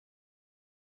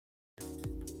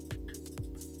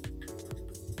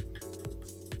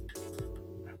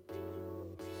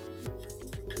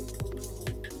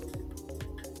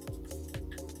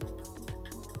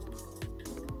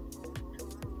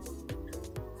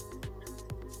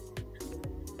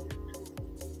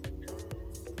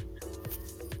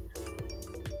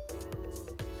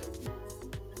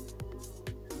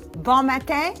Bon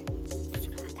matin.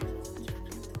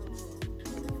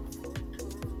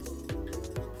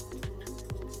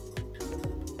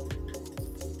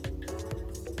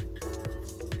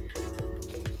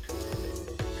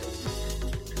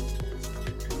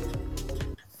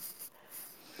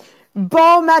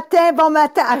 Bon matin, bon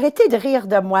matin. Arrêtez de rire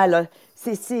de moi, là.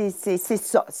 C'est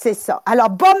ça, c'est ça. Alors,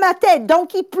 bon matin.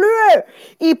 Donc, il pleut.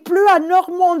 Il pleut en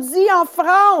Normandie, en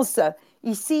France.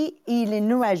 Ici, il est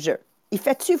nuageux. Il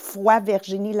fait-tu froid,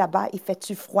 Virginie, là-bas? Il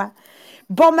fait-tu froid?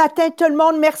 Bon matin, tout le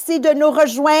monde. Merci de nous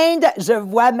rejoindre. Je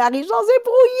vois Marie-Josée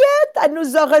Brouillette. Elle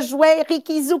nous a rejoint.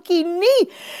 Ricky Zucchini.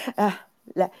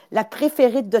 La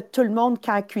préférée de tout le monde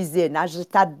quand elle cuisine. Hein? Je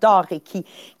t'adore, Ricky.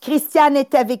 Christiane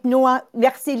est avec nous. Hein?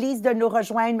 Merci, Lise, de nous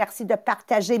rejoindre. Merci de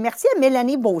partager. Merci à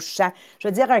Mélanie Beauchamp. Je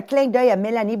veux dire un clin d'œil à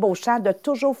Mélanie Beauchamp de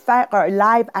toujours faire un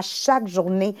live à chaque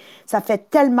journée. Ça fait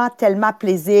tellement, tellement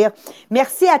plaisir.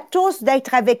 Merci à tous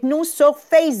d'être avec nous sur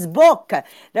Facebook.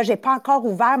 Là, je n'ai pas encore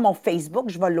ouvert mon Facebook.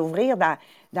 Je vais l'ouvrir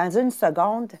dans une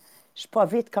seconde. Je ne suis pas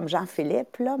vite comme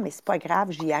Jean-Philippe, là, mais c'est pas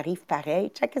grave, j'y arrive pareil.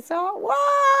 Check ça. Ouais!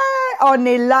 On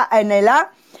est là, elle est là.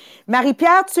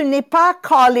 Marie-Pierre, tu n'es pas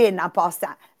call-in en passant.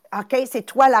 OK? C'est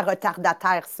toi la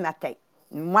retardataire ce matin.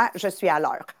 Moi, je suis à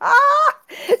l'heure. Ah!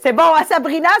 C'est bon, hein,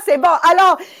 Sabrina? C'est bon.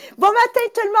 Alors, bon matin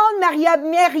tout le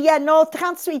monde. Mariano,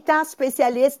 38 ans,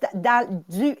 spécialiste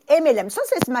du MLM. Ça,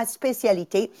 c'est ma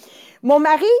spécialité. Mon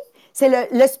mari, c'est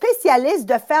le spécialiste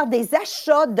de faire des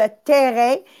achats de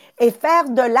terrain et faire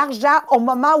de l'argent au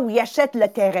moment où il achète le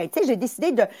terrain. Tu sais, j'ai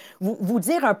décidé de vous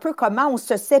dire un peu comment on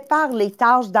se sépare les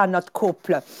tâches dans notre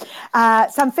couple.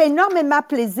 Ça me fait énormément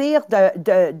plaisir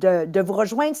de vous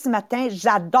rejoindre ce matin.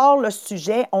 J'adore le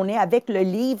sujet. On est avec le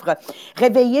livre «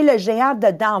 Réveiller le géant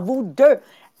dedans vous » de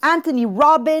Anthony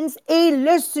Robbins. Et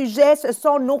le sujet, ce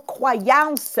sont nos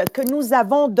croyances que nous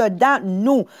avons dedans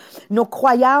nous. Nos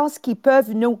croyances qui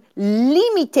peuvent nous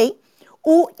limiter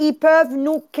ou ils peuvent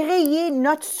nous créer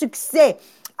notre succès.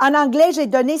 En anglais, j'ai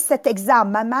donné cet exemple.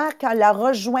 Ma mère, quand elle a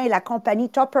rejoint la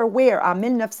compagnie Tupperware en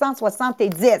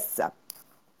 1970,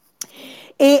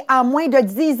 et en moins de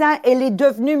 10 ans, elle est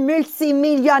devenue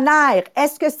multimillionnaire.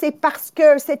 Est-ce que c'est parce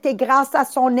que c'était grâce à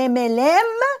son MLM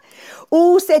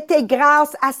ou c'était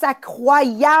grâce à sa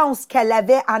croyance qu'elle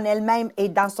avait en elle-même et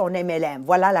dans son MLM?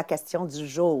 Voilà la question du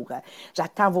jour.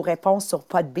 J'attends vos réponses sur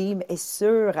Podbeam et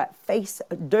sur Face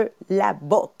de la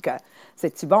Book.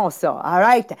 C'est-tu bon, ça? All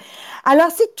right. Alors,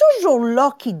 c'est toujours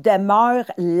là qui demeure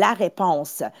la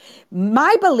réponse. My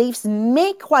beliefs,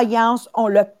 mes croyances ont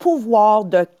le pouvoir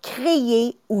de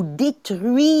créer ou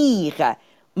détruire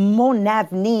mon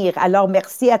avenir. Alors,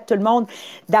 merci à tout le monde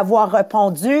d'avoir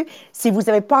répondu. Si vous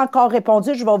n'avez pas encore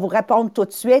répondu, je vais vous répondre tout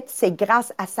de suite. C'est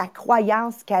grâce à sa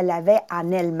croyance qu'elle avait en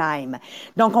elle-même.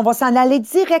 Donc, on va s'en aller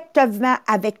directement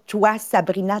avec toi,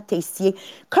 Sabrina Tessier.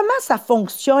 Comment ça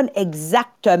fonctionne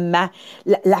exactement,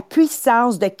 la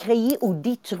puissance de créer ou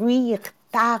détruire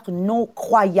par nos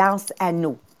croyances à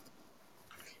nous?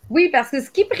 Oui, parce que ce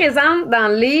qu'il présente dans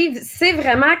le livre, c'est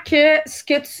vraiment que ce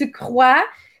que tu crois,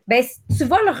 ben, tu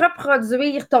vas le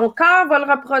reproduire. Ton corps va le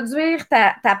reproduire,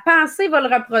 ta pensée va le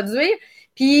reproduire.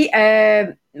 Puis,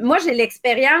 moi, j'ai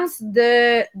l'expérience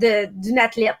d'une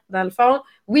athlète, dans le fond.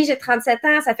 Oui, j'ai 37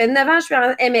 ans, ça fait 9 ans que je suis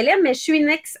en MLM, mais je suis une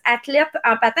ex-athlète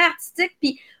en patin artistique.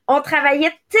 Puis, on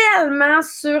travaillait tellement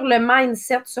sur le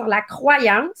mindset, sur la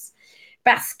croyance,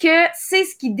 parce que c'est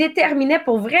ce qui déterminait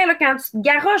pour vrai, là, quand tu te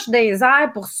garoches dans les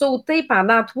airs pour sauter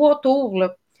pendant 3 tours,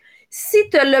 là, si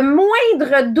tu as le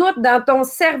moindre doute dans ton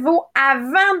cerveau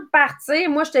avant de partir,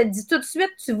 moi, je te dis tout de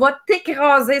suite, tu vas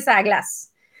t'écraser sa glace.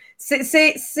 C'est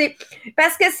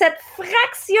parce que cette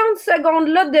fraction de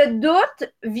seconde-là de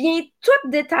doute vient tout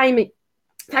détimer.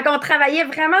 Fait qu'on travaillait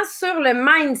vraiment sur le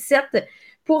mindset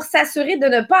pour s'assurer de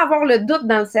ne pas avoir le doute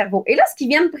dans le cerveau. Et là, ce qu'ils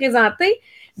viennent présenter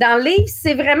dans le livre,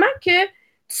 c'est vraiment que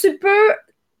tu peux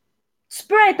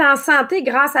être en santé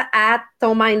grâce à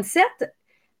ton mindset,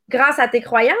 grâce à tes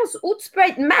croyances, ou tu peux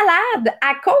être malade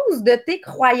à cause de tes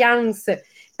croyances.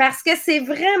 Parce que c'est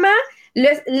vraiment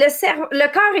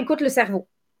le corps écoute le cerveau.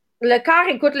 Le corps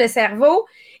écoute le cerveau.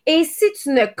 Et si tu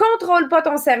ne contrôles pas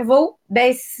ton cerveau,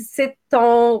 ben c'est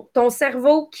ton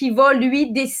cerveau qui va,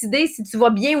 lui, décider si tu vas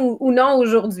bien ou non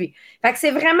aujourd'hui. Fait que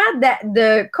c'est vraiment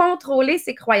de contrôler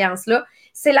ces croyances-là.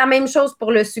 C'est la même chose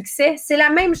pour le succès. C'est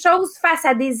la même chose face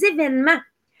à des événements.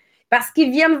 Parce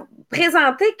qu'ils viennent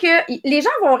présenter que les gens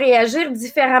vont réagir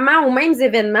différemment aux mêmes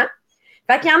événements.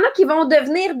 Fait qu'il y en a qui vont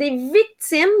devenir des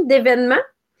victimes d'événements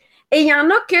et il y en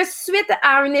a que, suite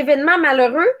à un événement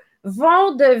malheureux,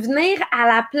 vont devenir à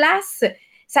la place,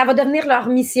 ça va devenir leur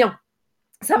mission.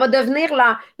 Ça va devenir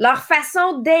leur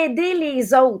façon d'aider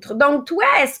les autres. Donc, toi,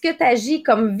 est-ce que tu agis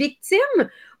comme victime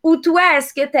ou toi,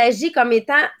 est-ce que tu agis comme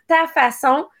étant ta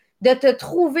façon de te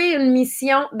trouver une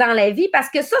mission dans la vie? Parce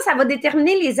que ça va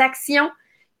déterminer les actions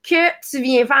que tu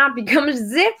viens faire. Puis comme je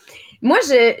disais, moi,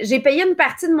 j'ai payé une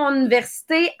partie de mon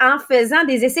université en faisant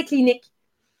des essais cliniques.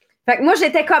 Fait que moi,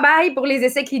 j'étais cobaye pour les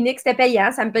essais cliniques, c'était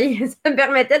payant, ça me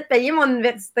permettait de payer mon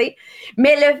université.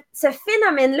 Mais ce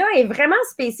phénomène-là est vraiment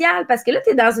spécial parce que là, tu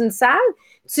es dans une salle,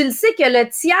 tu le sais que le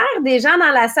tiers des gens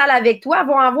dans la salle avec toi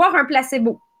vont avoir un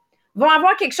placebo, vont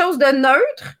avoir quelque chose de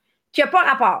neutre qui n'a pas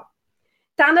rapport.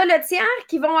 T'en as le tiers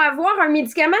qui vont avoir un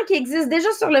médicament qui existe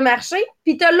déjà sur le marché,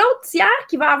 puis tu as l'autre tiers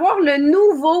qui va avoir le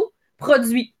nouveau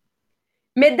produit.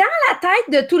 Mais dans la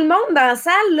tête de tout le monde dans la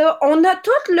salle, là, on a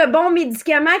tout le bon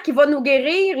médicament qui va nous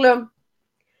guérir. Là.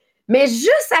 Mais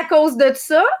juste à cause de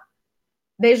ça,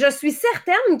 ben, je suis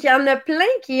certaine qu'il y en a plein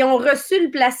qui ont reçu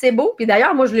le placebo. Puis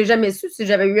d'ailleurs, moi, je ne l'ai jamais su si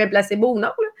j'avais eu un placebo ou non.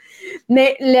 Là.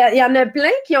 Mais il y en a plein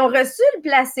qui ont reçu le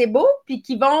placebo puis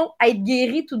qui vont être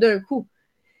guéris tout d'un coup.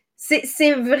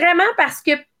 C'est vraiment parce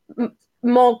que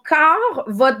mon corps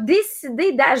va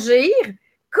décider d'agir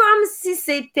comme si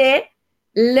c'était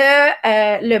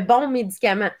le bon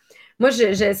médicament. Moi,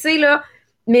 je sais, là,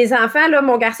 mes enfants, là,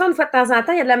 mon garçon, une fois de temps en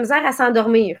temps, il a de la misère à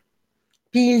s'endormir.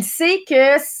 Puis il sait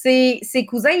que ses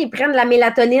cousins, ils prennent de la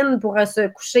mélatonine pour se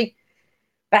coucher.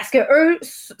 Parce que eux,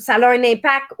 ça a un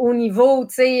impact au niveau,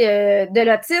 tu sais, de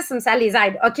l'autisme, ça les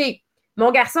aide. OK,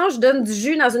 mon garçon, je donne du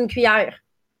jus dans une cuillère.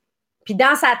 Puis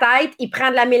dans sa tête, il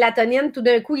prend de la mélatonine, tout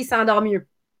d'un coup, il s'endort mieux.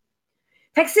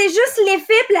 Fait que c'est juste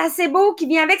l'effet placebo qui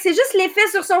vient avec. C'est juste l'effet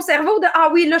sur son cerveau de « Ah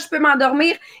oui, là, je peux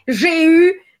m'endormir. J'ai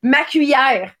eu ma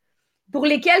cuillère. » Pour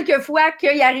les quelques fois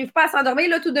qu'il n'arrive pas à s'endormir,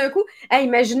 là, tout d'un coup,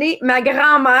 imaginez, ma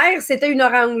grand-mère, c'était une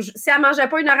orange. Si elle ne mangeait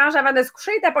pas une orange avant de se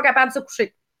coucher, elle n'était pas capable de se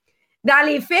coucher. Dans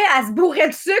les faits, elle se bourrait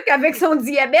de sucre avec son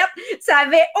diabète. Ça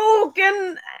n'avait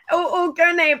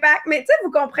aucun impact. Mais tu sais,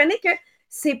 vous comprenez que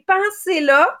ces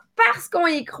pensées-là, parce qu'on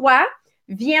y croit,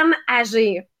 viennent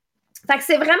agir. Fait que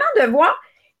c'est vraiment de voir,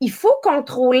 il faut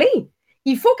contrôler.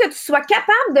 Il faut que tu sois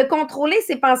capable de contrôler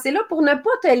ces pensées-là pour ne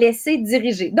pas te laisser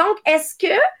diriger. Donc, est-ce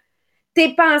que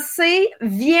tes pensées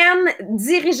viennent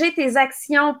diriger tes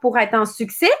actions pour être en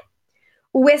succès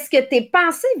ou est-ce que tes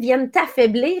pensées viennent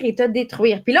t'affaiblir et te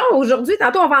détruire? Puis là, aujourd'hui,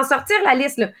 tantôt, on va en sortir la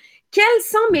liste. Là. Quelles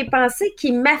sont mes pensées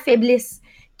qui m'affaiblissent?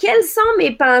 Quelles sont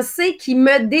mes pensées qui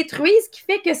me détruisent, qui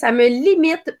fait que ça me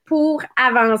limite pour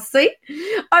avancer?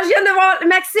 Ah, je viens de voir,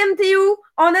 Maxime, t'es où?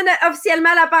 On a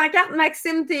officiellement la pancarte,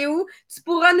 Maxime, t'es où? Tu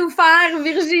pourras nous faire,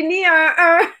 Virginie,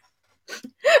 un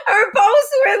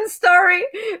post ou une story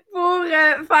pour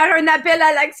faire un appel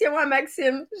à l'action à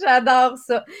Maxime. J'adore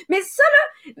ça. Mais ça,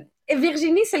 là,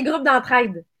 Virginie, c'est le groupe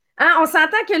d'entraide. Hein? On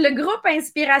s'entend que le groupe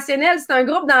inspirationnel, c'est un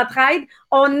groupe d'entraide.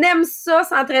 On aime ça,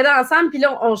 s'entraider ensemble, puis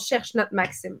là, on cherche notre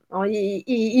Maxime.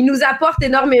 Il nous apporte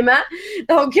énormément,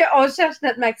 donc on cherche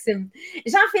notre Maxime.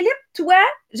 Jean-Philippe, toi,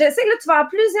 je sais que là, tu vas avoir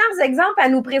plusieurs exemples à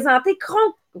nous présenter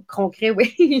concrets,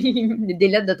 oui, des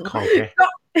lettres de trop.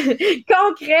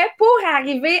 Concret pour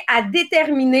arriver à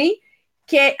déterminer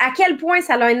à quel point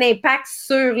ça a un impact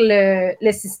sur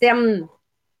le système.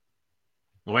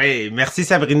 Oui, merci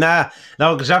Sabrina.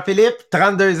 Donc, Jean-Philippe,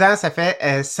 32 ans, ça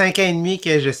fait 5 ans et demi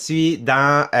que je suis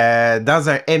dans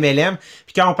un MLM.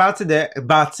 Puis quand on parle de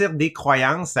bâtir des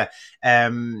croyances,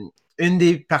 une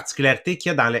des particularités qu'il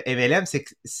y a dans le MLM, c'est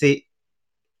que c'est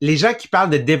les gens qui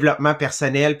parlent de développement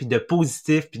personnel, puis de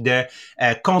positif, puis de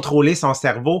contrôler son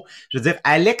cerveau, je veux dire,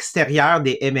 à l'extérieur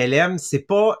des MLM, c'est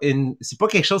pas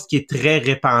quelque chose qui est très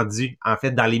répandu, en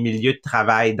fait, dans les milieux de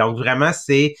travail. Donc, vraiment,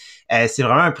 c'est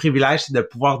vraiment un privilège de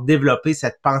pouvoir développer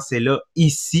cette pensée-là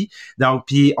ici. Donc,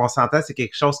 puis on s'entend, c'est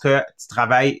quelque chose que tu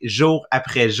travailles jour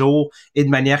après jour et de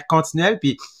manière continuelle.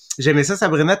 Puis, j'aimais ça,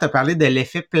 Sabrina, t'as parlé de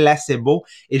l'effet placebo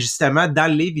et justement, dans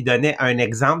le livre, il donnait un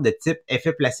exemple de type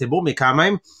effet placebo, mais quand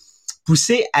même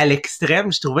poussé à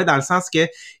l'extrême, je trouvais, dans le sens que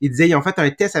il disait, ils ont fait un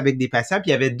test avec des patients, puis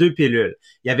il y avait 2 pilules.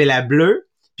 Il y avait la bleue,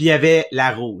 puis il y avait la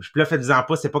rouge. Puis là, faites-en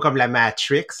pas, c'est pas comme la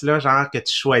Matrix, là, genre que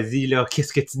tu choisis, là,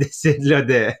 qu'est-ce que tu décides, là,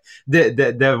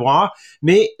 de voir.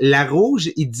 Mais la rouge,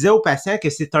 il disait aux patients que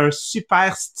c'est un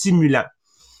super stimulant.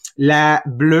 La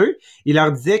bleue, il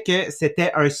leur disait que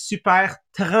c'était un super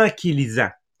tranquillisant.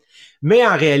 Mais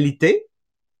en réalité,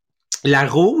 la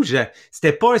rouge,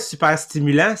 c'était pas un super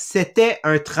stimulant, c'était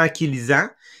un tranquillisant.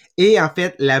 Et en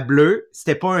fait, la bleue,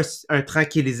 c'était pas un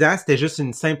tranquillisant, c'était juste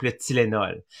une simple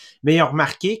Tylenol. Mais ils ont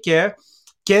remarqué que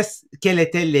quel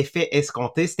était l'effet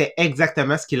escompté? C'était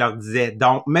exactement ce qu'il leur disait.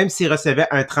 Donc, même s'ils recevaient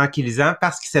un tranquillisant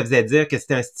parce qu'ils se faisaient dire que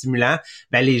c'était un stimulant,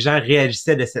 ben, les gens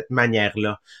réagissaient de cette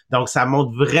manière-là. Donc, ça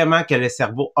montre vraiment que le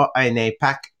cerveau a un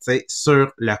impact, tu sais,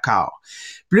 sur le corps.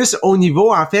 Plus au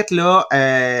niveau, en fait, là,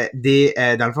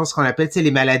 dans le fond, ce qu'on appelle, tu sais,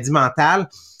 les maladies mentales,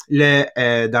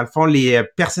 dans le fond, les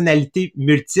personnalités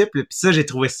multiples. Puis ça, j'ai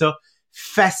trouvé ça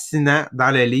fascinant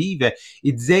dans le livre.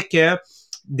 Il disait que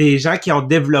des gens qui ont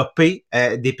développé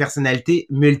des personnalités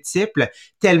multiples,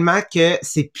 tellement que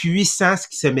c'est puissant ce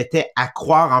qu'ils se mettaient à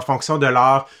croire en fonction de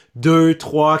leurs 2,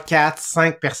 3, 4,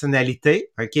 5 personnalités,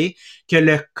 OK? Que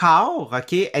le corps,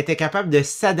 OK, était capable de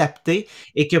s'adapter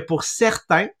et que pour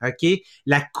certains, OK,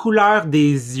 la couleur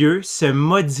des yeux se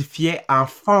modifiait en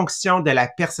fonction de la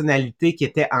personnalité qui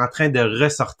était en train de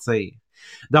ressortir.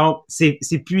 Donc, c'est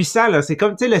puissant, là. C'est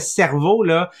comme, tu sais, le cerveau,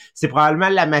 là, c'est probablement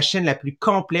la machine la plus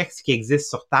complexe qui existe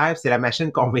sur Terre. C'est la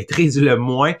machine qu'on maîtrise le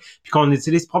moins, puis qu'on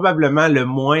utilise probablement le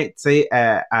moins, tu sais,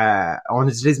 on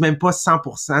n'utilise même pas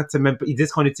 100%, tu sais, même, ils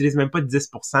disent qu'on n'utilise même pas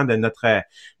 10% de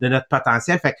notre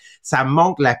potentiel. Fait que ça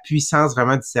montre la puissance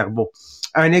vraiment du cerveau.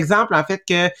 Un exemple, en fait,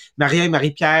 que Maria et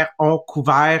Marie-Pierre ont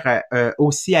couvert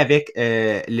aussi avec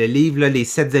le livre là, Les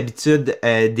 7 habitudes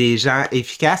des gens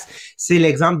efficaces, c'est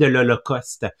l'exemple de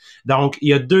l'Holocauste. Donc, il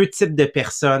y a deux types de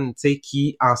personnes, tu sais,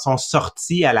 qui en sont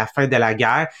sortis à la fin de la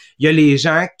guerre. Il y a les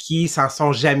gens qui s'en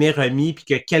sont jamais remis, puis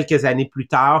que quelques années plus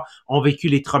tard ont vécu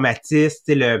les traumatismes,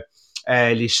 tu sais,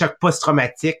 les chocs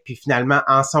post-traumatiques, puis finalement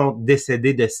en sont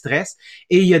décédés de stress.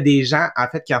 Et il y a des gens, en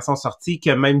fait, qui en sont sortis,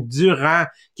 que même durant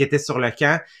qu'ils étaient sur le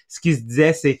camp, ce qu'ils se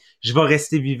disaient, c'est « je vais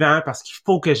rester vivant parce qu'il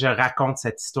faut que je raconte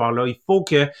cette histoire-là. Il faut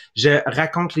que je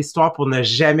raconte l'histoire pour ne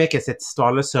jamais que cette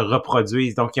histoire-là se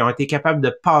reproduise. » Donc, ils ont été capables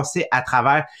de passer à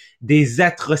travers des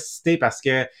atrocités parce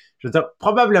que je veux dire,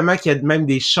 probablement qu'il y a même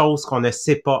des choses qu'on ne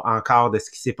sait pas encore de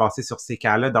ce qui s'est passé sur ces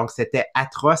camps-là. Donc, c'était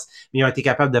atroce, mais ils ont été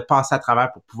capables de passer à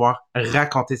travers pour pouvoir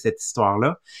raconter cette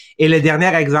histoire-là. Et le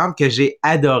dernier exemple que j'ai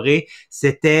adoré,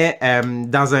 c'était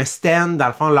dans un stand, dans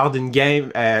le fond, lors d'une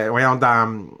game, voyons,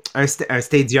 dans un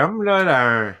stadium,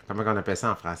 là, comment on appelle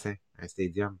ça en français? Un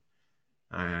stadium.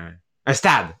 Un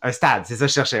stade, c'est ça que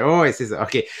je cherchais. Oh, oui, c'est ça.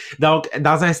 OK. Donc,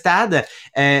 dans un stade,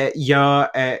 il y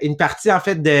a une partie, en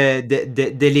fait,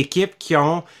 de l'équipe qui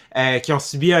ont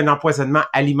subi un empoisonnement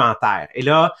alimentaire. Et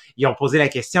là, ils ont posé la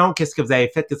question, qu'est-ce que vous avez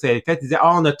fait, qu'est-ce que vous avez fait? Ils disaient,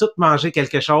 on a tous mangé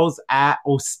quelque chose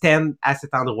au stand à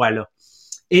cet endroit-là.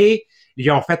 Et ils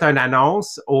ont fait une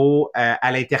annonce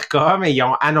à l'intercom et ils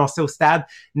ont annoncé au stade,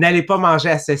 n'allez pas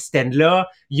manger à ce stand-là,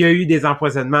 il y a eu des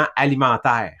empoisonnements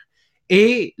alimentaires.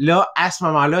 Et là, à ce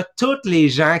moment-là, tous les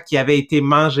gens qui avaient été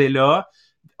mangés là,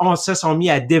 se sont mis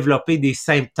à développer des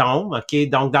symptômes, OK,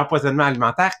 donc d'empoisonnement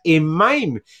alimentaire, et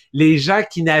même les gens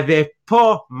qui n'avaient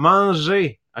pas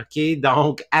mangé, OK,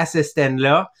 donc à ce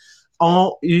stand-là,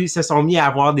 se sont mis à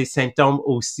avoir des symptômes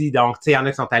aussi. Donc, tu sais, il y en a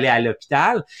qui sont allés à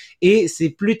l'hôpital. Et c'est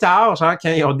plus tard, genre,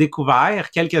 quand ils ont découvert,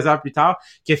 quelques heures plus tard,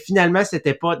 que finalement,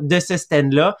 c'était pas de ce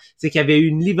stand-là, c'est qu'il y avait eu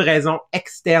une livraison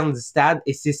externe du stade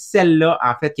et c'est celle-là,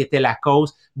 en fait, qui était la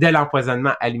cause de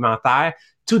l'empoisonnement alimentaire.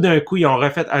 Tout d'un coup, ils ont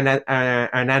refait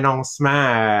un annoncement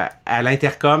à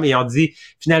l'intercom et ils ont dit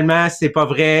finalement c'est pas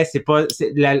vrai,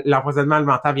 l'empoisonnement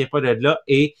alimentaire vient pas de là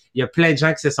et il y a plein de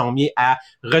gens qui se sont mis à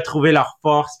retrouver leur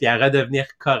force puis à redevenir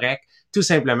corrects tout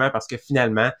simplement parce que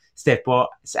finalement c'était pas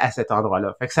à cet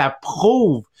endroit-là. Fait que ça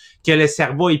prouve que le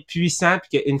cerveau est puissant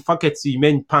puis qu'une fois que tu y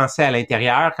mets une pensée à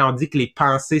l'intérieur, quand on dit que les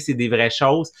pensées c'est des vraies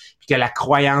choses puis que la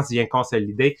croyance vient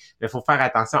consolider, il faut faire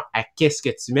attention à qu'est-ce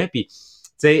que tu mets puis tu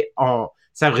sais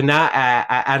Sabrina,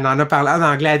 elle en a parlé en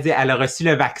anglais, elle dit elle a reçu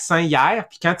le vaccin hier,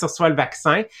 puis quand tu reçois le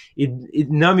vaccin, il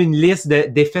nomme une liste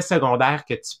d'effets secondaires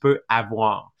que tu peux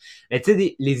avoir. Mais tu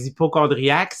sais, les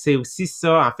hypochondriaques, c'est aussi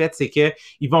ça, en fait, c'est que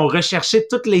ils vont rechercher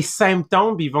tous les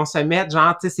symptômes, puis ils vont se mettre,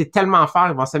 genre, tu sais, c'est tellement fort,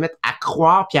 ils vont se mettre à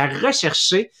croire, puis à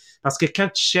rechercher, parce que quand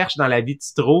tu cherches dans la vie,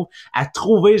 tu trouves, à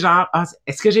trouver, genre,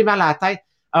 est-ce que j'ai mal à la tête?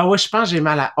 Ah ouais, je pense que j'ai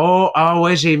mal à... Oh, ah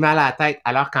ouais, j'ai mal à la tête.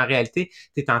 Alors qu'en réalité,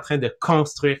 tu es en train de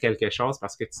construire quelque chose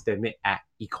parce que tu te mets à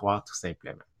y croire tout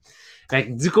simplement. Fait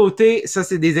que, du côté, ça,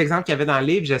 c'est des exemples qu'il y avait dans le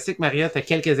livre. Je sais que Maria fait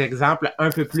quelques exemples un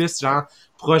peu plus, genre,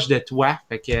 proches de toi,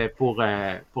 fait que pour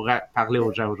parler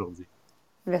aux gens aujourd'hui.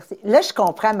 Merci. Là, je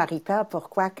comprends, Marie-Pierre,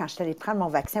 pourquoi, quand je suis allée prendre mon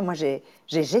vaccin, moi, j'ai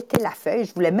jeté la feuille.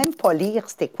 Je voulais même pas lire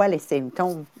c'était quoi les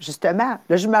symptômes. Justement,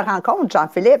 là, je me rends compte,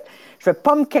 Jean-Philippe, je veux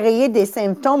pas me créer des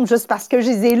symptômes juste parce que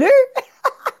je les ai lus.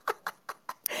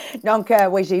 Donc,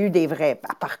 oui, j'ai eu des vrais,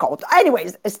 par contre.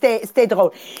 Anyways, c'était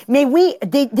drôle. Mais oui,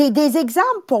 des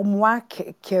exemples pour moi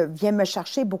que viennent me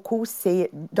chercher beaucoup, c'est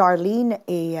Darlene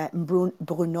et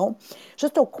Bruno.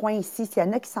 Juste au coin ici, s'il y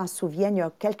en a qui s'en souviennent, il y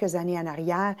a quelques années en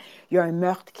arrière, il y a un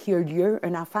meurtre qui a eu lieu.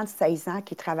 Un enfant de 16 ans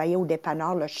qui travaillait au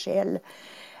dépanneur Le Shell.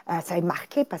 Ça est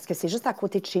marqué parce que c'est juste à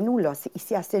côté de chez nous, là. C'est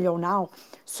ici à Saint-Léonard,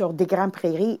 sur des grandes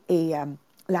prairies et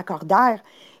Lacordaire.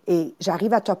 Et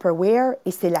j'arrive à Tupperware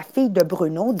et c'est la fille de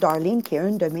Bruno, Darlene, qui est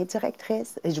une de mes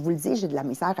directrices. Et je vous le dis, j'ai de la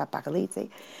misère à parler, tu sais.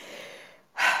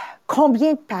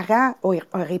 Combien de parents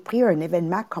auraient pris un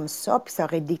événement comme ça puis ça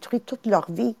aurait détruit toute leur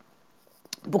vie?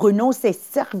 Bruno s'est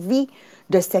servi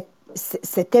de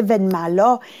cet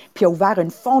événement-là, puis a ouvert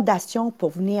une fondation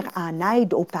pour venir en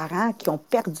aide aux parents qui ont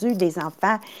perdu des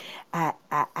enfants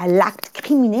à l'acte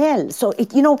criminel. So,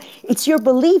 it's your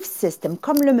belief system.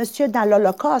 Comme le monsieur dans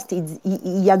l'Holocauste,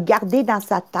 il a gardé dans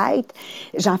sa tête,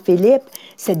 Jean-Philippe,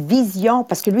 cette vision,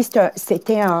 parce que lui,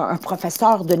 c'était un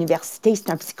professeur d'université, c'est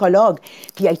un psychologue,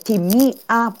 puis il a été mis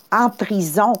en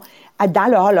prison dans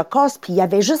le Holocauste, puis il y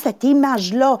avait juste cette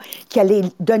image-là qui allait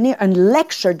donner une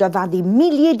lecture devant des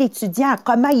milliers d'étudiants,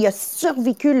 comment il a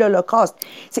survécu l'Holocauste.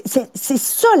 C'est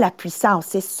ça la puissance,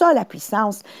 c'est ça la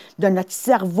puissance de notre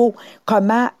cerveau,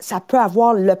 comment ça peut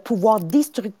avoir le pouvoir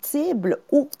destructible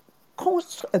ou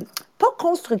pas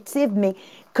constructive, mais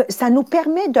que ça nous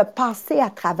permet de passer à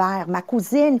travers. Ma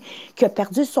cousine qui a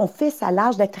perdu son fils à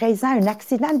l'âge de 13 ans, un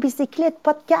accident de bicyclette,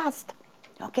 podcast.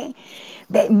 OK?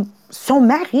 Bien, son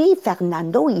mari,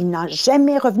 Fernando, il n'a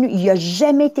jamais revenu. Il n'a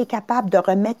jamais été capable de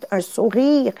remettre un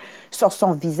sourire sur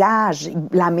son visage. Il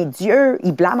blâmait Dieu,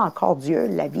 il blâme encore Dieu,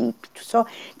 la vie, puis tout ça.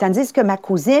 Tandis que ma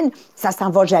cousine, ça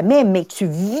s'en va jamais, mais tu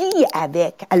vis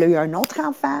avec. Elle a eu un autre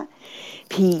enfant,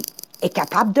 puis est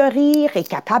capable de rire, est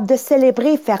capable de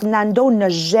célébrer. Fernando n'a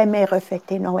jamais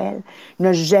refêté Noël,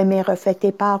 n'a jamais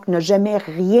refêté Pâques, n'a jamais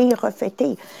rien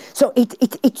refêté. So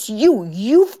it's you.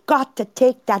 You've got to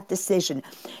take that decision.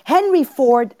 Henry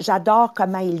Ford, j'adore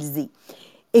comment il dit.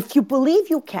 If you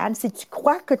believe you can, si tu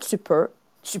crois que tu peux,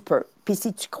 tu peux. Puis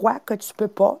si tu crois que tu peux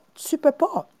pas, tu peux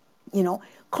pas. You know?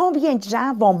 Combien de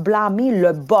gens vont blâmer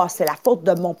le boss? C'est la faute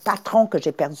de mon patron que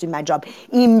j'ai perdu ma job.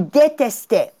 Il me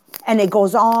détestait. And it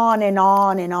goes on and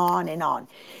on and on and on.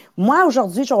 Moi,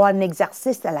 aujourd'hui, je vais avoir un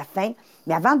exercice à la fin,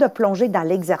 mais avant de plonger dans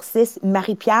l'exercice,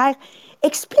 Marie-Pierre,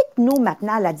 explique-nous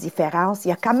maintenant la différence. Il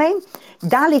y a quand même,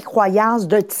 dans les croyances,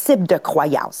 deux types de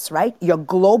croyances, right? Il y a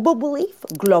global belief,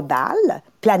 global,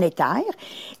 planétaire,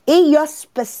 et il y a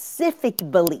specific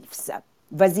beliefs.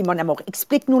 Vas-y, mon amour,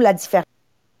 explique-nous la différence.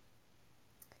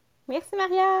 Merci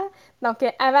Maria! Donc,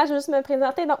 avant, je vais juste me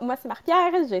présenter. Donc, moi, c'est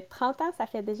Marie-Pierre, j'ai 30 ans, ça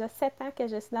fait déjà 7 ans que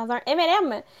je suis dans un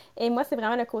MLM. Et moi, c'est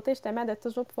vraiment le côté, justement, de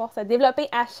toujours pouvoir se développer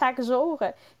à chaque jour.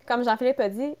 Puis, comme Jean-Philippe a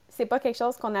dit, c'est pas quelque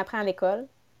chose qu'on apprend à l'école.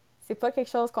 C'est pas quelque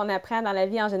chose qu'on apprend dans la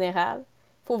vie en général.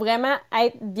 Il faut vraiment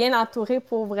être bien entouré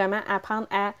pour vraiment apprendre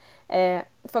à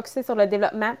focusser sur le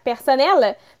développement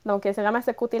personnel. Donc, c'est vraiment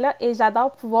ce côté-là. Et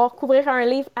j'adore pouvoir couvrir un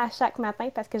livre à chaque matin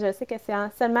parce que je sais que c'est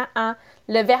seulement en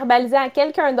le verbalisant à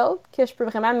quelqu'un d'autre que je peux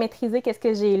vraiment maîtriser qu'est-ce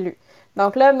que j'ai lu.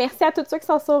 Donc là, merci à tous ceux qui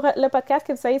sont sur le podcast,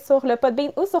 que vous soyez sur le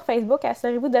Podbean ou sur Facebook.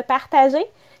 Assurez-vous de partager.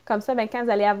 Comme ça, bien, quand vous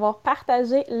allez avoir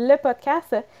partagé le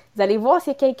podcast, vous allez voir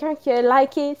s'il y a quelqu'un qui a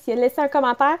liké, s'il a laissé un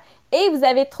commentaire et vous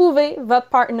avez trouvé votre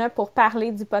partner pour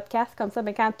parler du podcast. Comme ça,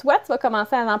 bien, quand toi, tu vas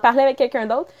commencer à en parler avec quelqu'un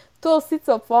d'autre, toi aussi, tu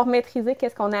vas pouvoir maîtriser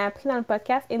qu'est-ce qu'on a appris dans le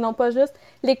podcast et non pas juste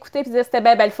l'écouter et dire c'était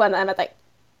bien belle fun à matin.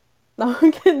 Donc,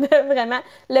 de vraiment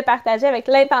le partager avec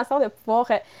l'intention de pouvoir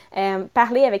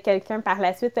parler avec quelqu'un par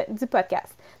la suite du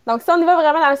podcast. Donc, si on y va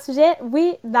vraiment dans le sujet,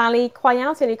 oui, dans les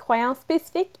croyances, il y a les croyances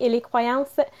spécifiques et les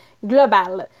croyances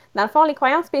globales. Dans le fond, les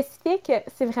croyances spécifiques,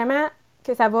 c'est vraiment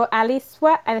que ça va aller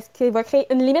soit à ce qui va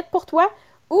créer une limite pour toi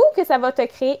ou que ça va te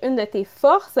créer une de tes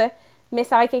forces, mais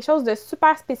ça va être quelque chose de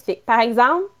super spécifique. Par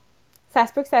exemple, ça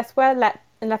se peut que ça soit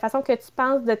la façon que tu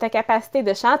penses de ta capacité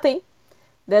de chanter,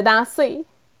 de danser,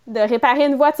 de réparer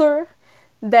une voiture,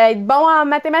 d'être bon en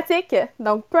mathématiques.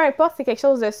 Donc, peu importe, c'est quelque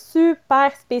chose de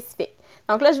super spécifique.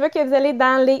 Donc là, je veux que vous allez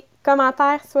dans les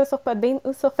commentaires, soit sur Podbean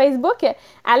ou sur Facebook,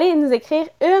 allez nous écrire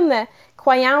une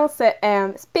croyance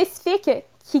spécifique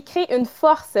qui crée une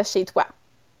force chez toi.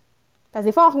 Parce que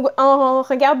des fois, on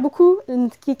regarde beaucoup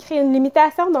qui crée une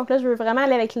limitation. Donc là, je veux vraiment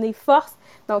aller avec les forces.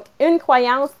 Donc, une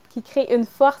croyance qui crée une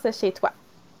force chez toi.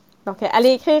 Donc,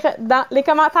 allez écrire dans les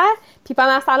commentaires. Puis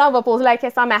pendant ce temps-là, on va poser la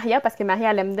question à Maria parce que Maria,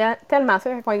 elle aime tellement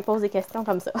ça quand on lui pose des questions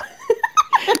comme ça.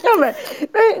 Non, mais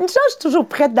une chose, je suis toujours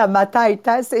prête dans ma tête.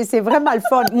 Hein? C'est vraiment le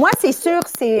fun. Moi, c'est sûr,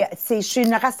 je suis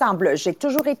une rassembleuse. J'ai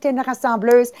toujours été une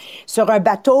rassembleuse. Sur un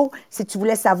bateau, si tu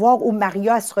voulais savoir où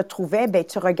Maria se retrouvait, ben,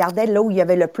 tu regardais là où il y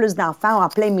avait le plus d'enfants. En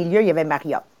plein milieu, il y avait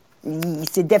Maria.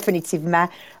 C'est définitivement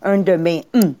un de mes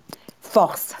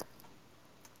forces.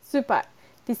 Super.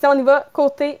 Puis si on y va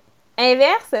côté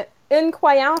inverse, une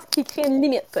croyance qui crée une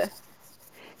limite.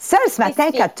 Ça, ce matin,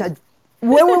 quand tu as...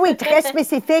 Oui, très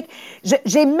spécifique.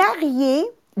 J'ai marié,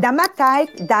 dans ma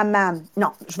tête,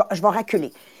 Non, je vais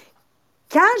reculer.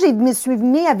 Quand je me suis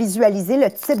mis à visualiser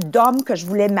le type d'homme que je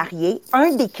voulais marier,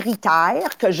 un des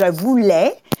critères que je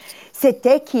voulais,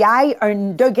 c'était qu'il aille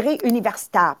un degré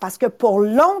universitaire. Parce que pour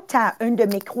longtemps, une de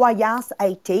mes croyances a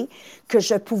été que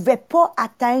je ne pouvais pas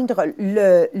atteindre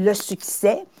le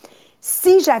succès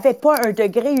si je n'avais pas un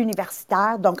degré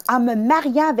universitaire. Donc, en me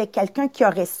mariant avec quelqu'un qui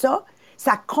aurait ça,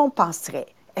 ça compenserait.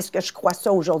 Est-ce que je crois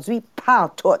ça aujourd'hui? Pas en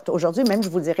tout. Aujourd'hui, même, je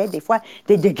vous dirais, des fois,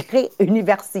 des degrés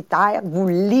universitaires vous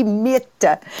limitent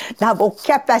dans vos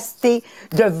capacités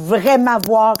de vraiment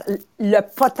voir le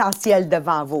potentiel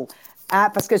devant vous. Hein?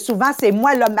 Parce que souvent, c'est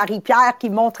moi, là, Marie-Pierre, qui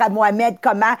montre à Mohamed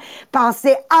comment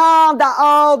penser en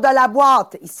dehors de la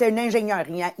boîte. C'est un ingénieur,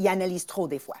 il analyse trop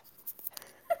des fois.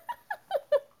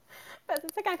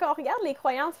 C'est ça, quand on regarde les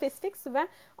croyances spécifiques, souvent,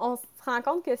 on se rend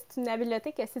compte que c'est une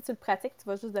habileté que si tu le pratiques, tu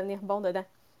vas juste devenir bon dedans.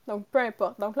 Donc, peu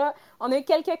importe. Donc là, on a eu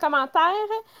quelques commentaires.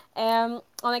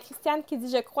 On a Christiane qui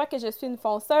dit « Je crois que je suis une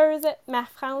fonceuse. »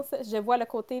 Mère-France, « Je vois le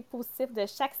côté positif de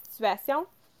chaque situation. »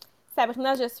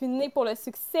 Sabrina, « Je suis née pour le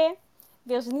succès. »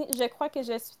 Virginie, « Je crois que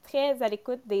je suis très à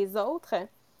l'écoute des autres. »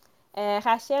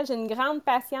 Rachel, « J'ai une grande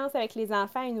patience avec les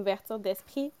enfants et une ouverture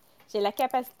d'esprit. J'ai la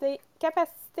capacité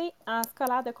en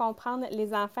scolaire de comprendre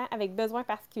les enfants avec besoins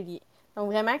particuliers. » Donc,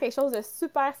 vraiment quelque chose de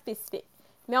super spécifique.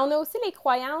 Mais on a aussi les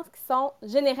croyances qui sont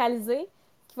généralisées,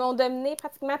 qui vont dominer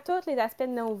pratiquement tous les aspects de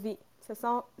nos vies. C'est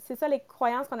ça les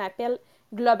croyances qu'on appelle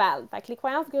globales. Fait que les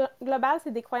croyances globales,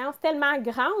 c'est des croyances tellement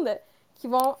grandes qui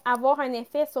vont avoir un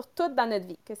effet sur tout dans notre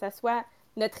vie, que ce soit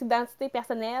notre identité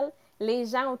personnelle, les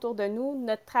gens autour de nous,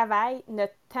 notre travail,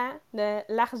 notre temps,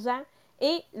 l'argent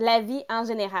et la vie en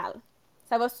général.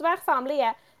 Ça va souvent ressembler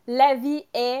à « la vie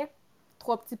est »,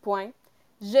 3 petits points,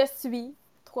 « je suis »,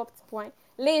 3 petits points,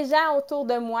 « les gens autour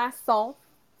de moi sont »,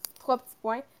 3 petits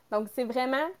points. Donc, c'est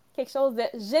vraiment quelque chose de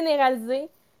généralisé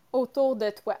autour de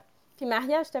toi. Puis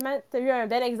Maria, justement, tu as eu un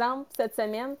bel exemple cette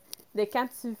semaine de quand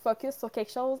tu focuses sur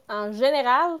quelque chose en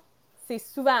général, c'est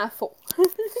souvent faux.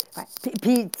 Ouais.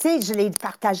 Puis tu sais, je l'ai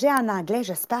partagé en anglais,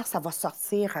 j'espère que ça va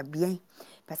sortir bien.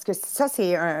 Parce que ça,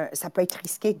 ça peut être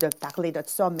risqué de parler de tout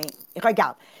ça, mais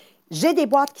regarde, j'ai des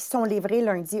boîtes qui sont livrées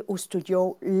lundi au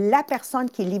studio. La personne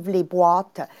qui livre les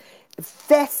boîtes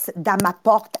fesse dans ma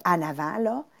porte en avant,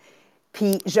 là,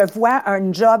 puis je vois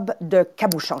un job de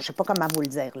cabochon. Je ne sais pas comment vous le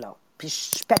dire, là.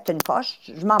 Puis je pète une poche,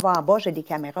 je m'en vais en bas, j'ai des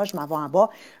caméras, je m'en vais en bas.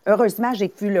 Heureusement,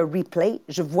 j'ai vu le replay,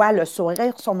 je vois le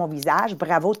sourire sur mon visage.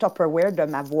 Bravo Tupperware de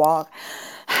m'avoir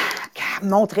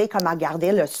montrer comment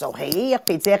garder le sourire,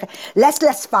 puis dire « laisse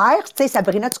faire ». Tu sais,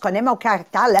 Sabrina, tu connais mon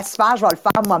caractère. « Laisse faire, je vais le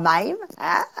faire moi-même.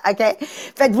 Hein? OK?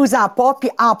 Faites-vous-en pas. » Puis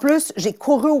en plus, j'ai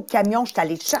couru au camion, je suis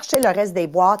allée chercher le reste des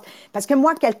boîtes. Parce que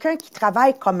moi, quelqu'un qui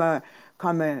travaille comme un je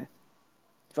ne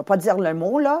vais pas dire le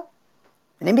mot, là,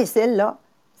 un imbécile, là,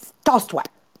 tasse-toi.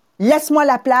 Laisse-moi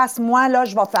la place. Moi, là,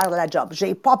 je vais faire la job.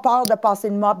 J'ai pas peur de passer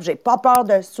une mop. J'ai pas peur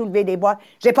de soulever des boîtes.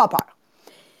 J'ai pas peur.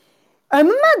 À un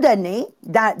moment donné,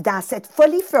 dans cette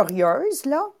folie furieuse,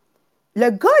 là,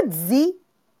 le gars dit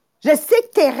 « Je sais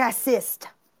que tu es raciste. »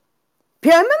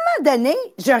 Puis à un moment donné,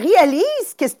 je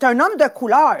réalise que c'est un homme de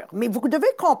couleur. Mais vous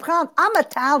devez comprendre, I'm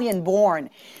Italian born.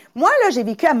 Moi, là, j'ai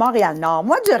vécu à Montréal-Nord.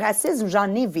 Moi, du racisme,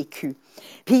 j'en ai vécu.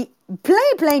 Puis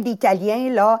plein d'Italiens,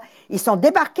 là, ils sont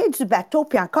débarqués du bateau,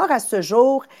 puis encore à ce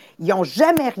jour, ils n'ont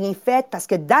jamais rien fait parce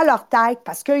que dans leur tête,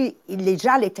 parce que les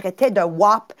gens les traitaient de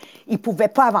WAP, ils ne pouvaient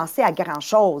pas avancer à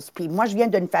grand-chose. Puis moi, je viens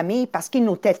d'une famille, parce qu'ils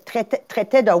nous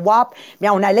traitaient de WAP, mais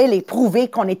on allait les prouver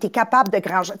qu'on était capable de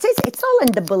grand-chose. Tu sais, it's all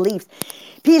in the beliefs.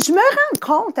 Puis je me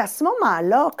rends compte à ce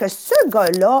moment-là que ce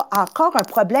gars-là a encore un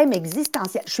problème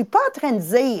existentiel. Je ne suis pas en train de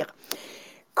dire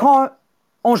qu'on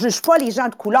ne juge pas les gens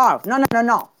de couleur. Non.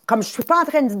 Comme je ne suis pas en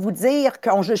train de vous dire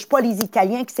qu'on ne juge pas les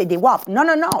Italiens que c'est des WAP. Non.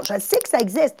 Je sais que ça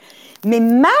existe. Mais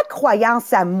ma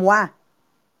croyance à moi,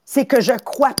 c'est que je ne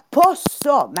crois pas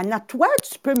ça. Maintenant, toi,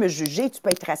 tu peux me juger, tu peux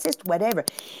être raciste, whatever.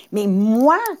 Mais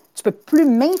moi, tu ne peux plus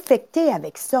m'infecter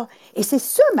avec ça. Et c'est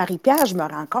ça, Marie-Pierre, je me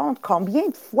rends compte combien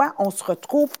de fois on se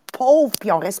retrouve pauvre,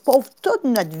 puis on reste pauvre toute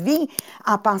notre vie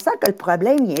en pensant que le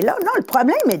problème il est là. Non, le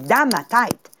problème est dans ma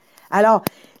tête. Alors,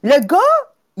 le gars,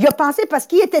 Il a pensé parce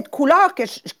qu'il était de couleur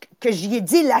que j'y ai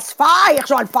dit, laisse faire,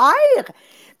 je vais le faire.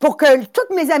 Pour que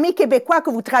tous mes amis québécois que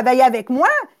vous travaillez avec moi,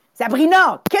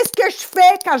 Sabrina, qu'est-ce que je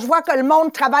fais quand je vois que le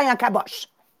monde travaille en caboche?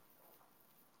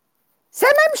 C'est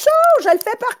la même chose, je le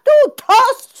fais partout.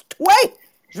 Tosse-toi,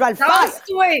 je vais le faire.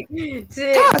 Tosse-toi.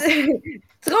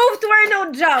 Trouve-toi un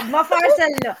autre job, va faire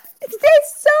celle-là.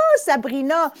 C'est ça,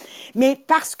 Sabrina. Mais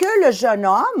parce que le jeune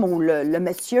homme ou le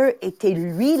monsieur était,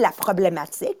 lui, la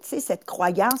problématique, tu sais, cette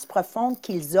croyance profonde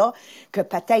qu'ils ont, que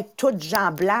peut-être tous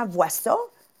gens blancs voient ça,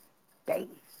 bien,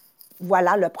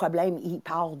 voilà le problème, il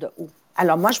part de où?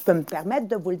 Alors moi, je peux me permettre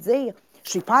de vous le dire. Je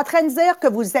ne suis pas en train de dire que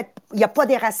il n'y a pas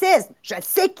des racismes. Je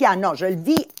sais qu'il y en a, je le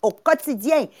vis au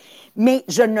quotidien, mais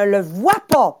je ne le vois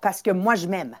pas parce que moi, je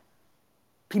m'aime.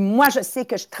 Puis moi, je sais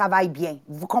que je travaille bien.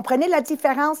 Vous comprenez la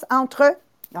différence entre eux?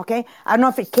 OK? I don't know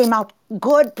if it came out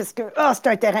good, parce que c'est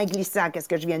un terrain glissant, qu'est-ce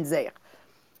que je viens de dire.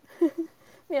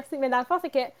 Merci. Mais dans le fond, c'est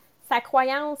que sa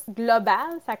croyance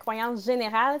globale, sa croyance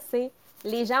générale, c'est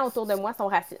les gens autour de moi sont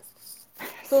racistes.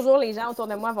 Toujours les gens autour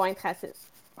de moi vont être racistes.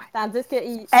 Tandis que...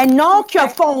 Et non qu'il a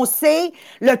foncé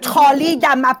le trolley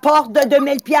dans ma porte de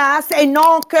 2000 pièces et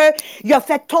non qu'il a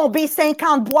fait tomber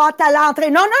 50 boîtes à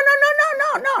l'entrée. Non, non, non, non,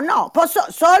 non, non, non, non, pas ça.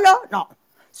 Ça, là, non.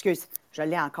 Excuse, je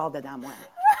l'ai encore dedans moi.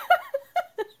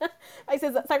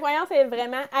 C'est ça. Sa croyance est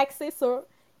vraiment axée sur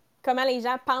comment les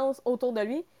gens pensent autour de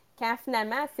lui, quand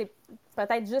finalement, c'est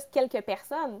peut-être juste quelques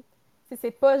personnes. C'est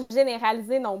pas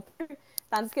généralisé non plus.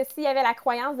 Tandis que s'il y avait la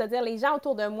croyance de dire les gens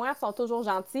autour de moi sont toujours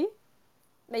gentils,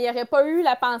 mais il n'y aurait pas eu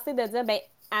la pensée de dire, ben,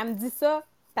 elle me dit ça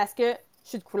parce que je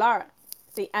suis de couleur.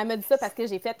 Elle me dit ça parce que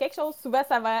j'ai fait quelque chose. Souvent,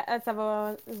 ça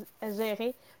va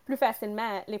gérer plus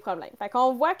facilement les problèmes. Fait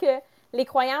qu'on voit que les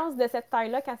croyances de cette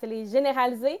taille-là, quand c'est les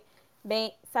généraliser, ben,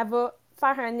 ça va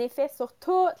faire un effet sur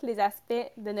tous les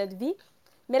aspects de notre vie.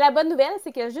 Mais la bonne nouvelle,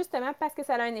 c'est que justement, parce que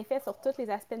ça a un effet sur tous les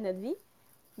aspects de notre vie,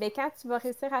 bien, quand tu vas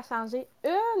réussir à changer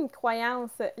une croyance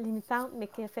limitante, mais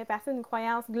qui fait partie d'une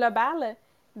croyance globale,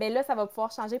 bien là, ça va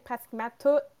pouvoir changer pratiquement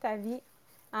toute ta vie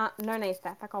en un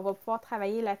instant. Fait qu'on va pouvoir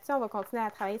travailler là-dessus. On va continuer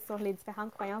à travailler sur les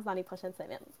différentes croyances dans les prochaines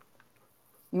semaines.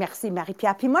 Merci,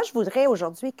 Marie-Pierre. Puis moi, je voudrais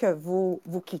aujourd'hui que vous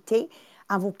quittez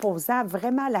en vous posant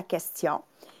vraiment la question,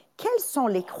 quelles sont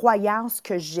les croyances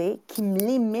que j'ai qui me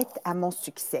limitent à mon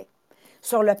succès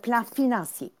sur le plan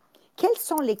financier? Quelles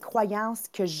sont les croyances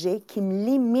que j'ai qui me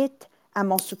limitent à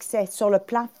mon succès sur le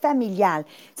plan familial?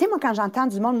 Tu sais, moi, quand j'entends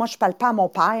du monde, moi, je ne parle pas à mon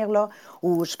père, là,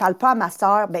 ou je ne parle pas à ma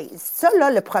soeur, bien, ça,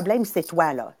 là, le problème, c'est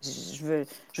toi, là.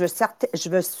 Je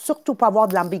veux surtout pas avoir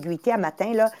de l'ambiguïté à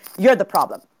matin, là. You're the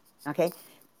problem, OK?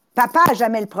 Papa n'a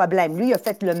jamais le problème. Lui, il a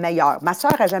fait le meilleur. Ma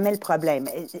soeur n'a jamais le problème.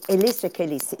 Elle est ce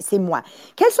qu'elle est. C'est moi.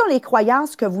 Quelles sont les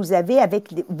croyances que vous avez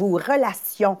avec vos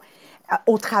relations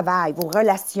au travail, vos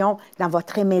relations dans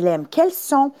votre MLM? Quelles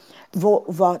sont vos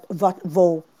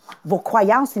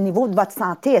croyances au niveau de votre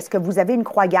santé? Est-ce que vous avez une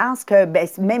croyance que, ben,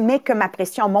 même que ma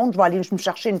pression monte, je vais aller me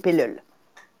chercher une pilule?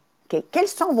 Okay. Quelles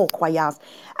sont vos croyances?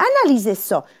 Analysez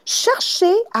ça.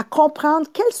 Cherchez à comprendre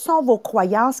quelles sont vos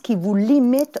croyances qui vous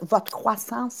limitent votre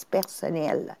croissance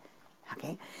personnelle.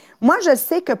 Okay. Moi, je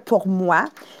sais que pour moi,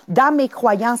 dans mes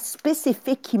croyances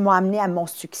spécifiques qui m'ont amené à mon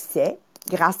succès,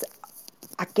 grâce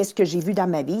à ce que j'ai vu dans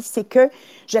ma vie, c'est que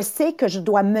je sais que je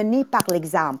dois mener par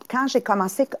l'exemple. Quand j'ai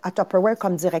commencé à Tupperware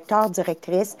comme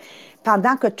directrice,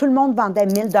 pendant que tout le monde vendait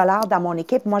 1 000 $ dans mon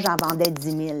équipe, moi, j'en vendais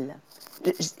 10 000.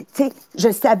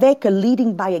 Je savais que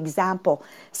leading by example,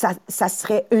 ça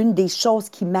serait une des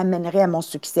choses qui m'amènerait à mon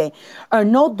succès.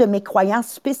 Un autre de mes croyances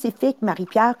spécifiques,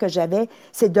 Marie-Pierre, que j'avais,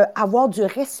 c'est d'avoir du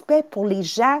respect pour les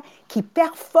gens qui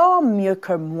performent mieux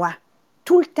que moi.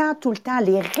 Tout le temps,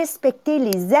 les respecter,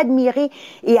 les admirer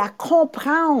et à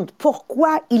comprendre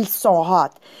pourquoi ils sont hot.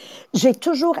 J'ai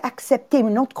toujours accepté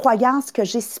une autre croyance que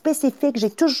j'ai spécifique. J'ai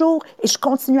toujours, et je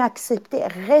continue à accepter,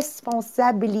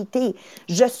 responsabilité.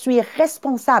 Je suis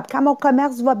responsable. Quand mon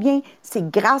commerce va bien, c'est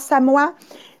grâce à moi.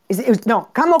 Non,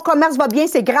 quand mon commerce va bien,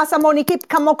 c'est grâce à mon équipe.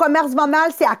 Quand mon commerce va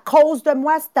mal, c'est à cause de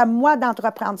moi. C'est à moi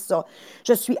d'entreprendre ça.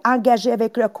 Je suis engagée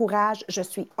avec le courage. Je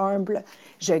suis humble.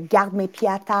 Je garde mes pieds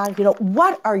à terre. You know,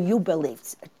 what are you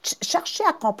beliefs? Cherchez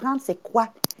à comprendre c'est quoi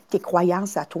tes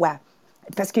croyances à toi.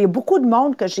 Parce qu'il y a beaucoup de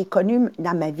monde que j'ai connu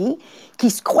dans ma vie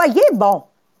qui se croyaient bons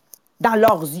dans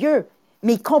leurs yeux,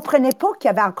 mais ils ne comprenaient pas qu'il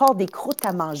y avait encore des croûtes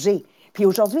à manger. Puis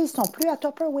aujourd'hui, ils ne sont plus à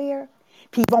Tupperware.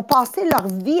 Puis ils vont passer leur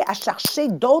vie à chercher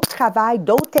d'autres travails,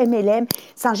 d'autres MLM,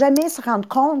 sans jamais se rendre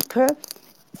compte que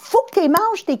faut que tu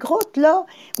manges tes croûtes, là.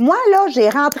 Moi, là, j'ai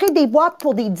rentré des boîtes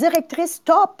pour des directrices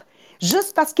top.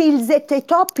 juste parce qu'ils étaient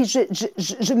top, puis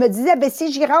je me disais, ben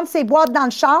si j'y rentre ces boîtes dans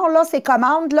le char, là, ces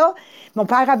commandes, là, mon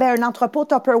père avait un entrepôt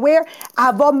Tupperware,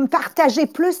 elle va me partager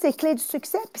plus ses clés du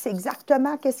succès, puis c'est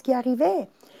exactement ce qui arrivait.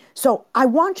 So, I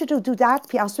want you to do that,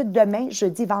 puis ensuite, demain,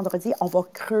 jeudi, vendredi, on va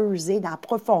creuser dans la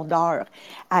profondeur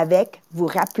avec, vous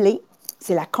rappelez,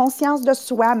 c'est la conscience de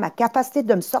soi, ma capacité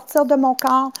de me sortir de mon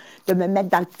corps, de me mettre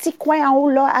dans le petit coin en haut,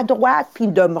 là, à droite, puis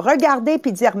de me regarder,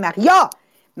 puis dire, Maria,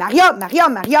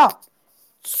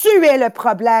 tu es le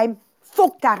problème, faut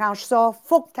que tu arranges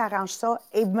ça,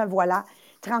 et me voilà,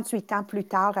 38 ans plus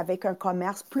tard, avec un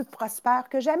commerce plus prospère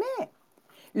que jamais,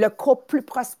 le couple plus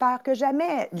prospère que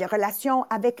jamais, les relations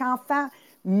avec enfants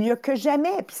mieux que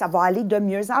jamais, puis ça va aller de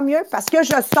mieux en mieux parce que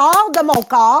je sors de mon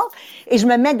corps et je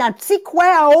me mets dans le petit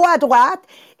coin en haut à droite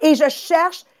et je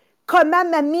cherche comment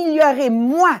m'améliorer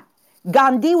moi.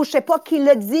 Gandhi, ou je ne sais pas qui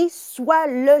le dit, soit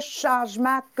le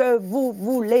changement que vous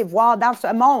voulez voir dans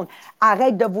ce monde.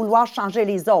 Arrête de vouloir changer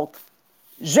les autres.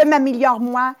 Je m'améliore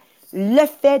moi. Le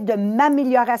fait de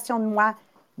m'amélioration de moi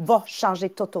va changer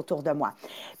tout autour de moi.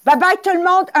 Bye-bye tout le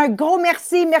monde. Un gros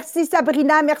merci. Merci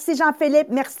Sabrina. Merci Jean-Philippe.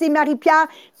 Merci Marie-Pierre.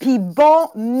 Puis bon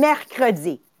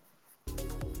mercredi.